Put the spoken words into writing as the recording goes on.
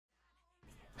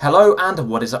Hello and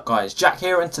what is up guys, Jack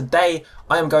here, and today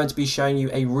I am going to be showing you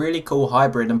a really cool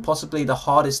hybrid and possibly the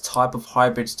hardest type of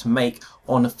hybrids to make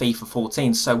on FIFA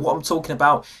 14. So what I'm talking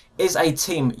about is a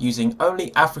team using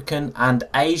only African and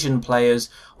Asian players,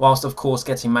 whilst of course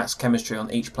getting max chemistry on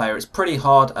each player. It's pretty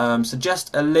hard, so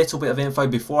just a little bit of info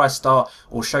before I start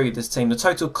or show you this team. The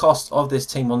total cost of this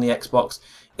team on the Xbox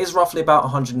is roughly about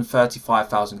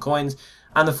 135,000 coins,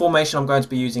 and the formation I'm going to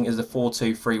be using is the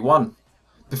 4-2-3-1.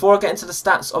 Before I get into the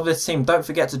stats of this team, don't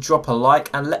forget to drop a like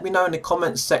and let me know in the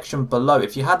comments section below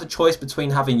if you had the choice between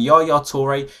having Yaya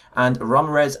Toure and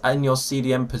Ramirez in your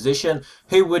CDM position,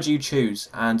 who would you choose?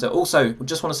 And also,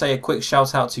 just want to say a quick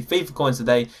shout out to FIFA Coins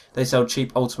today. They sell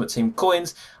cheap Ultimate Team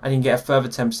coins and you can get a further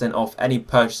 10% off any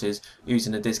purchases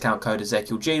using the discount code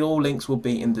EzekielG. All links will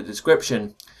be in the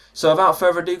description. So without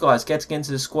further ado guys, getting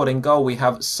into the squad. In goal we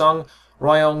have Sung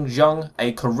Ryong Jung,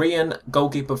 a Korean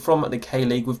goalkeeper from the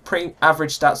K-League with pretty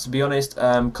average stats, to be honest.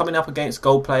 Coming up against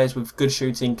goal players with good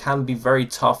shooting can be very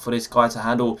tough for this guy to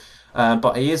handle,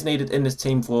 but he is needed in this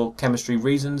team for chemistry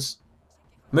reasons.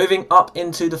 Moving up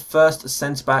into the first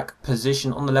centre-back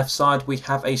position on the left side, we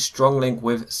have a strong link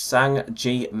with Sang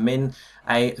Ji Min,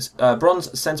 a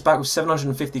bronze centre-back with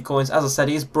 750 coins. As I said,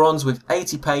 he is bronze with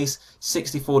 80 pace,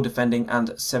 64 defending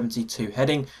and 72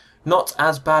 heading. Not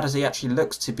as bad as he actually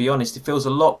looks, to be honest. He feels a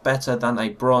lot better than a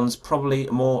bronze, probably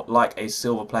more like a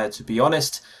silver player, to be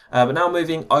honest. But now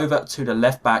moving over to the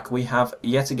left back, we have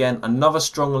yet again another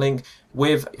strong link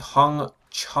with Hung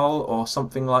Chul or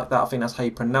something like that. I think that's how you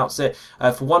pronounce it.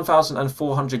 For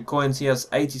 1,400 coins, he has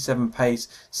 87 pace,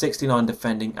 69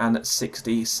 defending and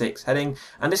 66 heading.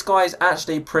 And this guy is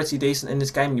actually pretty decent in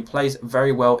this game. He plays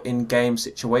very well in game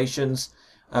situations.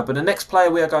 But the next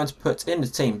player we are going to put in the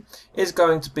team is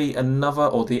going to be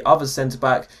the other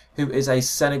centre-back, who is a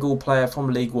Senegal player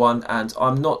from League One, and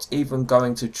I'm not even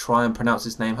going to try and pronounce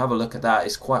his name. Have a look at that,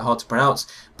 it's quite hard to pronounce,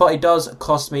 but he does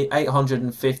cost me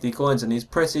 850 coins, and he's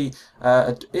pretty,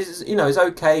 he's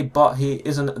okay, but he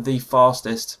isn't the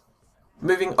fastest.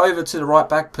 Moving over to the right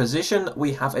back position,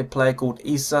 we have a player called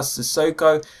Issa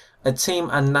Sissoko, a team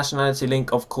and nationality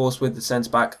link, of course, with the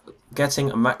centre-back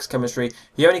getting a max chemistry.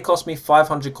 He only cost me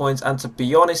 500 coins, and to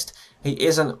be honest, he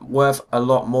isn't worth a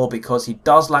lot more because he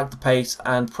does lack the pace,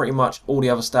 and pretty much all the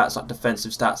other stats like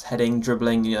defensive stats, heading,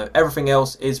 dribbling, everything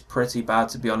else is pretty bad,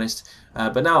 to be honest.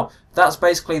 But now that's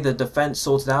basically the defense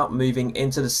sorted out. Moving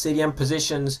into the CDM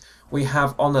positions, we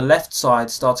have on the left side,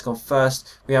 starting on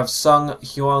first, we have Sung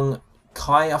Hyung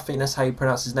Kai, I think that's how you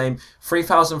pronounce his name.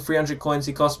 3,300 coins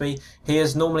he cost me. He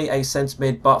is normally a centre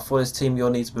mid, but for this team you'll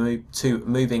need to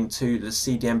moving to the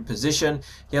CDM position.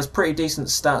 He has pretty decent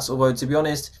stats, although to be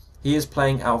honest, he is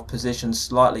playing out of position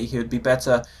slightly. He would be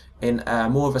better in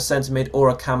more of a centre mid or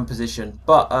a cam position,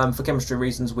 but for chemistry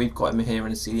reasons we've got him here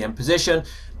in a CDM position.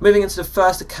 Moving into the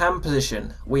first cam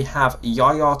position, we have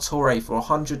Yaya Toure for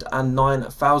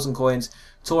 109,000 coins.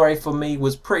 Toure for me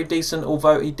was pretty decent,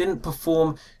 although he didn't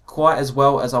perform quite as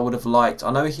well as I would have liked.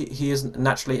 I know he isn't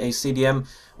naturally a CDM,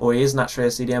 or he is naturally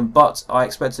a CDM, but I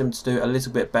expect him to do a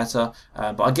little bit better.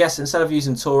 But I guess instead of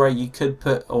using Toure, you could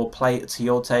put or play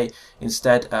Tiote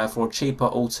instead for a cheaper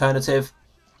alternative.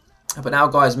 But now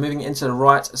guys, moving into the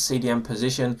right CDM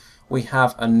position, we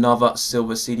have another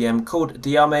silver CDM called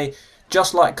Diame.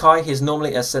 Just like Kai, he's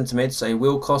normally a centre mid, so it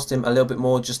will cost him a little bit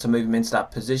more just to move him into that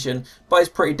position. But he's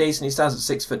pretty decent. He stands at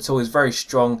 6 foot tall, he's very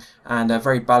strong and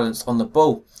very balanced on the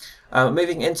ball.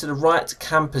 Moving into the right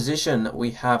cam position,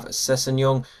 we have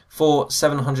Sessenyong for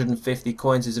 750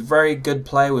 coins. He's a very good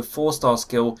player with 4-star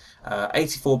skill,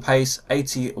 84 pace,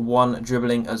 81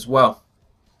 dribbling as well.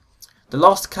 The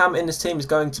last cam in this team is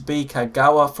going to be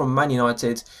Kagawa from Man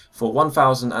United for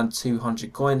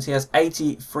 1,200 coins. He has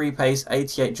 83 pace,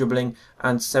 88 dribbling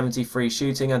and 73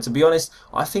 shooting. And to be honest,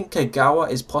 I think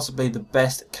Kagawa is possibly the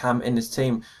best cam in this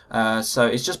team. So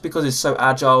it's just because he's so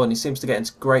agile and he seems to get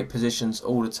into great positions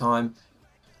all the time.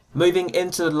 Moving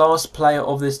into the last player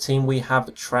of this team, we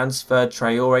have Transferred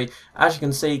Traore. As you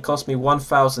can see, he cost me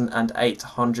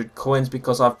 1,800 coins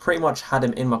because I've pretty much had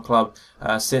him in my club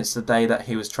since the day that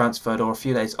he was transferred, or a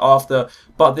few days after.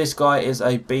 But this guy is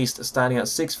a beast, standing at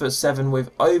 6'7"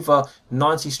 with over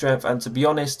 90 strength, and to be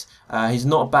honest, he's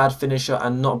not a bad finisher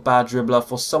and not a bad dribbler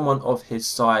for someone of his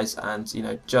size, and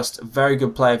just a very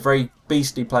good player, very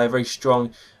beastly player, very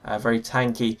strong, very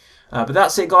tanky. But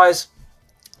that's it guys.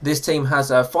 This team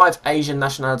has 5 Asian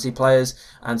nationality players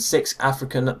and 6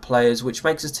 African players, which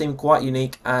makes this team quite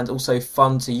unique and also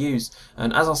fun to use.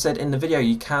 And as I said in the video,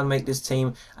 you can make this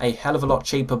team a hell of a lot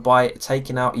cheaper by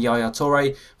taking out Yaya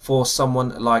Toure for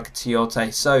someone like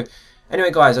Tiote. So anyway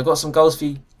guys, I've got some goals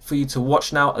for you to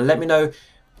watch now. Let me know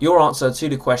your answer to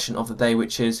the question of the day,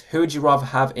 which is who would you rather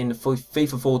have in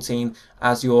FIFA 14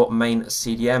 as your main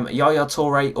CDM, Yaya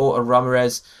Toure or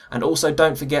Ramirez? And also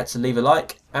don't forget to leave a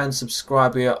like and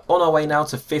subscribe. We are on our way now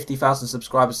to 50,000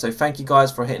 subscribers, so thank you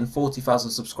guys for hitting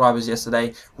 40,000 subscribers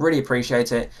yesterday. Really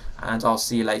appreciate it, and I'll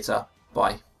see you later.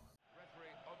 Bye.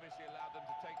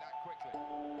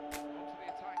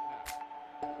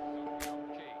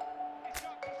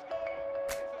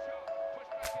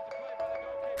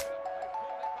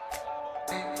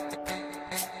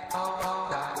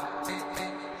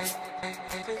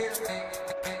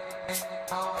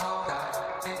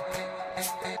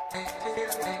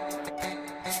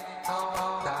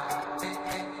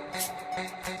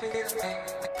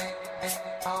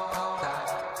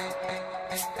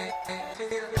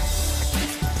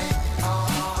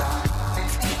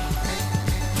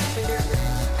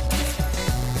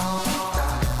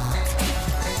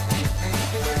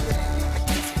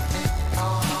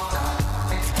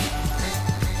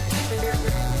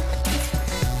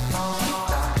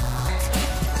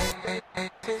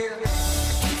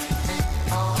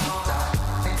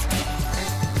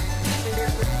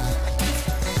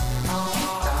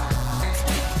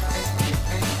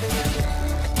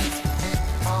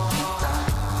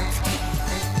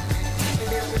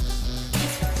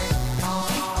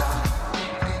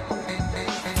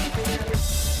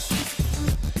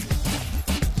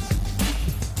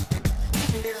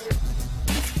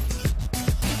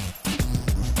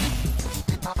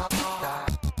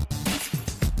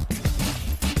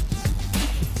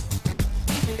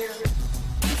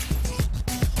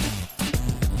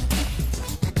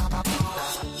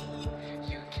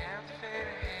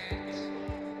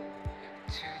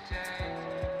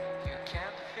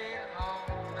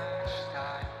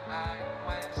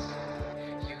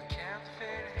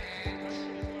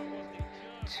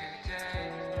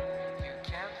 Today, you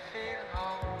can feel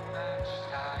how much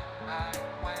time I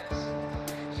went.